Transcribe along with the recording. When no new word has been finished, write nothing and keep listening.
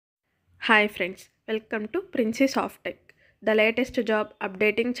Hi friends, welcome to Princess of Tech, the latest job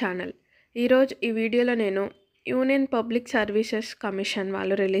updating channel. ఈరోజు ఈ వీడియోలో నేను యూనియన్ పబ్లిక్ సర్వీసెస్ కమిషన్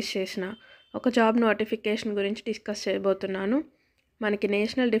వాళ్ళు release చేసిన ఒక జాబ్ నోటిఫికేషన్ గురించి డిస్కస్ చేయబోతున్నాను. మనకి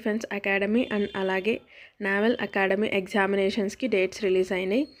నేషనల్ డిఫెన్స్ అకాడమీ అండ్ అలాగే నేవల్ అకాడమీ ఎగ్జామినేషన్స్కి డేట్స్ రిలీజ్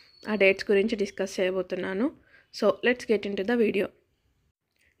అయినాయి. ఆ డేట్స్ గురించి డిస్కస్ చేయబోతున్నాను. So let's get in to the video.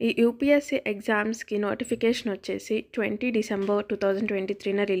 ఈ యూపీఎస్సీ ఎగ్జామ్స్కి నోటిఫికేషన్ వచ్చేసి 20 డిసెంబర్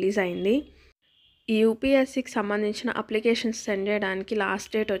 2023 రిలీజ్ అయింది. ఈ యూపీఎస్సీకి సంబంధించిన అప్లికేషన్స్ సెండ్ చేయడానికి లాస్ట్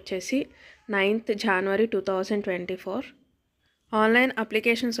డేట్ వచ్చేసి 9th January 2024. ఆన్లైన్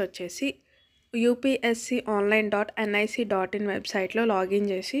అప్లికేషన్స్ వచ్చేసి upsc.online.nic.in వెబ్సైట్లో లాగిన్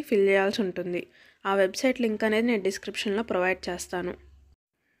చేసి ఫిల్ చేయాల్సి ఉంటుంది. ఆ వెబ్సైట్ లింక్ అనేది నేను డిస్క్రిప్షన్లో ప్రొవైడ్ చేస్తాను.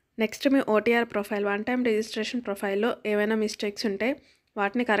 నెక్స్ట్ మీ OTR profile, one time registration ప్రొఫైల్లో ఏమైనా మిస్టేక్స్ ఉంటే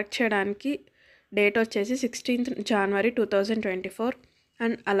వాటిని కరెక్ట్ చేయడానికి డేట్ వచ్చేసి 16th January 2024.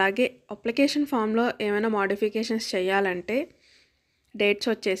 అండ్ అలాగే అప్లికేషన్ ఫామ్లో ఏమైనా మోడిఫికేషన్స్ చేయాలంటే డేట్స్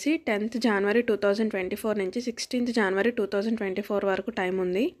వచ్చేసి 10th January 2024 నుంచి 16th January 2024 వరకు టైం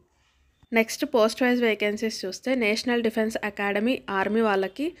ఉంది. నెక్స్ట్ పోస్ట్ వైజ్ వేకెన్సీస్ చూస్తే నేషనల్ డిఫెన్స్ అకాడమీ ఆర్మీ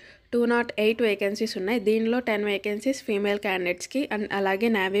వాళ్ళకి 208 వేకెన్సీస్ ఉన్నాయి. దీనిలో 10 వేకెన్సీస్ ఫీమేల్ క్యాండిడేట్స్కి అండ్ అలాగే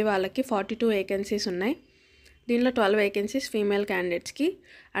నేవీ వాళ్ళకి 42 వేకెన్సీస్ ఉన్నాయి. దీనిలో 12 వేకెన్సీస్ ఫీమేల్ క్యాండిడేట్స్కి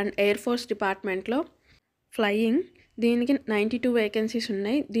అండ్ ఎయిర్ ఫోర్స్ డిపార్ట్మెంట్లో ఫ్లయింగ్ దీనికి 92 వేకెన్సీస్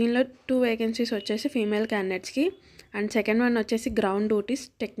ఉన్నాయి. దీనిలో 2 వేకెన్సీస్ వచ్చేసి ఫీమేల్ క్యాండిడేట్స్కి అండ్ సెకండ్ వన్ వచ్చేసి గ్రౌండ్ డ్యూటీస్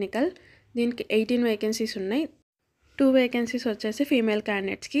టెక్నికల్, దీనికి 18 వేకెన్సీస్ ఉన్నాయి. 2 వేకెన్సీస్ వచ్చేసి ఫీమేల్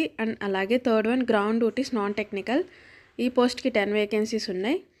క్యాండిడేట్స్కి అండ్ అలాగే third one ground duties non technical, ఈ పోస్ట్కి 10 వేకెన్సీస్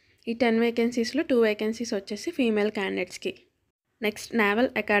ఉన్నాయి. ఈ 10 వేకెన్సీస్లో 2 వేకెన్సీస్ వచ్చేసి ఫీమేల్ క్యాండిడేట్స్కి. Next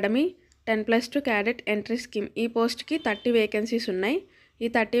naval academy 10+2 cadet entry scheme, ఈ పోస్ట్కి 30 వేకెన్సీస్ ఉన్నాయి. ఈ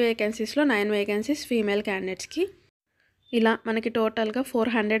 30 వేకెన్సీస్లో 9 వేకెన్సీస్ ఫీమేల్ క్యాండిడేట్స్కి. ఇలా మనకి టోటల్గా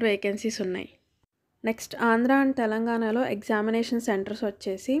 400 వేకెన్సీస్ ఉన్నాయి. నెక్స్ట్ ఆంధ్ర అండ్ తెలంగాణలో ఎగ్జామినేషన్ సెంటర్స్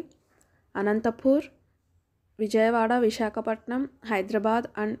వచ్చేసి అనంతపూర్, విజయవాడ, విశాఖపట్నం, హైదరాబాద్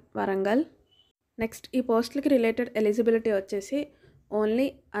అండ్ వరంగల్. నెక్స్ట్ ఈ పోస్టులకి రిలేటెడ్ ఎలిజిబిలిటీ వచ్చేసి only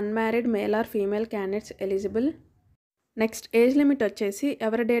unmarried male or female candidates eligible. Next age limit వచ్చేసి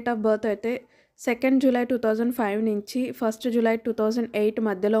ఎవరి డేట్ ఆఫ్ బర్త్ అయితే 2nd July 2005 నుంచి 1st July 2008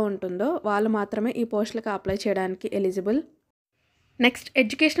 మధ్యలో ఉంటుందో వాళ్ళు మాత్రమే ఈ పోస్టులకు అప్లై చేయడానికి ఎలిజిబుల్. నెక్స్ట్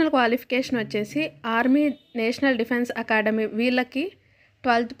ఎడ్యుకేషనల్ క్వాలిఫికేషన్ వచ్చేసి ఆర్మీ, నేషనల్ డిఫెన్స్ అకాడమీ వీళ్ళకి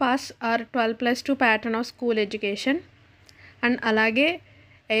 12th pass or 12+2 pattern of school education and అలాగే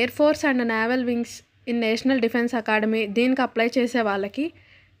air force and naval wings in national defence academy దీనికి అప్లై చేసే వాళ్ళకి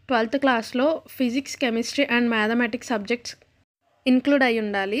 12th క్లాస్లో physics, chemistry and mathematics subjects include అయి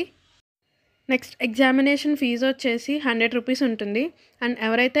ఉండాలి. Next examination fee వచ్చేసి 100 rupees ఉంటుంది. అండ్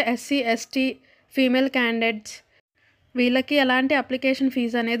ఎవరైతే SC, ST ఫీమేల్ క్యాండిడేట్స్ వీళ్ళకి ఎలాంటి అప్లికేషన్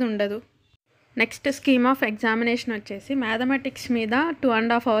ఫీజు అనేది ఉండదు. నెక్స్ట్ స్కీమ్ ఆఫ్ ఎగ్జామినేషన్ వచ్చేసి మ్యాథమెటిక్స్ మీద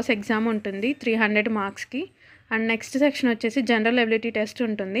 2.5 hours ఎగ్జామ్ ఉంటుంది 300 మార్క్స్కి. అండ్ నెక్స్ట్ సెక్షన్ వచ్చేసి జనరల్ ఎబిలిటీ టెస్ట్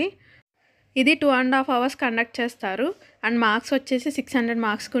ఉంటుంది. ఇది 2.5 hours కండక్ట్ చేస్తారు అండ్ మార్క్స్ వచ్చేసి 600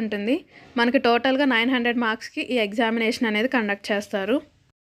 మార్క్స్కి ఉంటుంది. మనకి టోటల్గా 900 మార్క్స్కి ఈ ఎగ్జామినేషన్ అనేది కండక్ట్ చేస్తారు.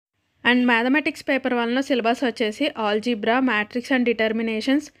 అండ్ మ్యాథమెటిక్స్ పేపర్ వల్ల సిలబస్ వచ్చేసి algebra, matrix and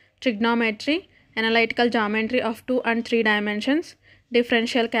determinations, trigonometry, analytical geometry of 2 and 3 dimensions,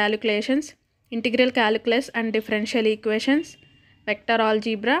 differential calculations, integral calculus and differential equations, vector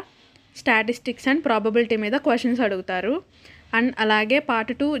algebra, statistics and probability మీద క్వశ్చన్స్ అడుగుతారు. అండ్ అలాగే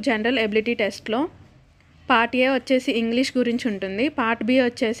పార్ట్ 2 జనరల్ ఎబిలిటీ టెస్ట్లో part A వచ్చేసి English గురించి ఉంటుంది, part B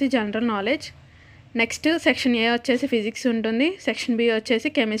వచ్చేసి general knowledge, next section A వచ్చేసి physics ఉంటుంది, సెక్షన్ B వచ్చేసి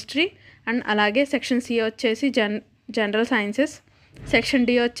కెమిస్ట్రీ అండ్ అలాగే సెక్షన్ C వచ్చేసి జనరల్ సైన్సెస్, సెక్షన్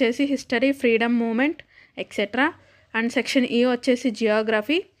D వచ్చేసి history, freedom movement etcetera and section E వచ్చేసి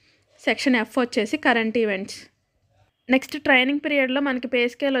జియోగ్రఫీ, సెక్షన్ F వచ్చేసి కరెంట్ ఈవెంట్స్. నెక్స్ట్ ట్రైనింగ్ పీరియడ్లో మనకి పే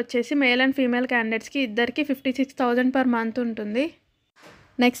స్కేల్ వచ్చేసి మేల్ అండ్ ఫీమేల్ క్యాండిడేట్స్కి ఇద్దరికి 56,000 per month ఉంటుంది.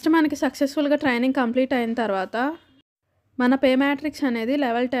 నెక్స్ట్ మనకి సక్సెస్ఫుల్గా ట్రైనింగ్ కంప్లీట్ అయిన తర్వాత మన పే మ్యాట్రిక్స్ అనేది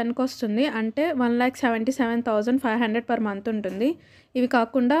లెవెల్ 10కి వస్తుంది. అంటే 1,77,500 per month ఉంటుంది. ఇవి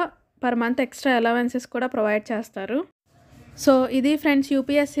కాకుండా పర్ మంత్ ఎక్స్ట్రా అలవెన్సెస్ కూడా ప్రొవైడ్ చేస్తారు. సో ఇది ఫ్రెండ్స్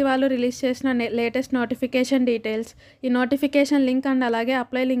యూపీఎస్సీ వాళ్ళు రిలీజ్ చేసిన లేటెస్ట్ నోటిఫికేషన్ డీటెయిల్స్. ఈ నోటిఫికేషన్ లింక్ అండ్ అలాగే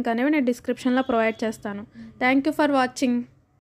అప్లై లింక్ అనేవి నేను డిస్క్రిప్షన్లో ప్రొవైడ్ చేస్తాను. Thank you for watching.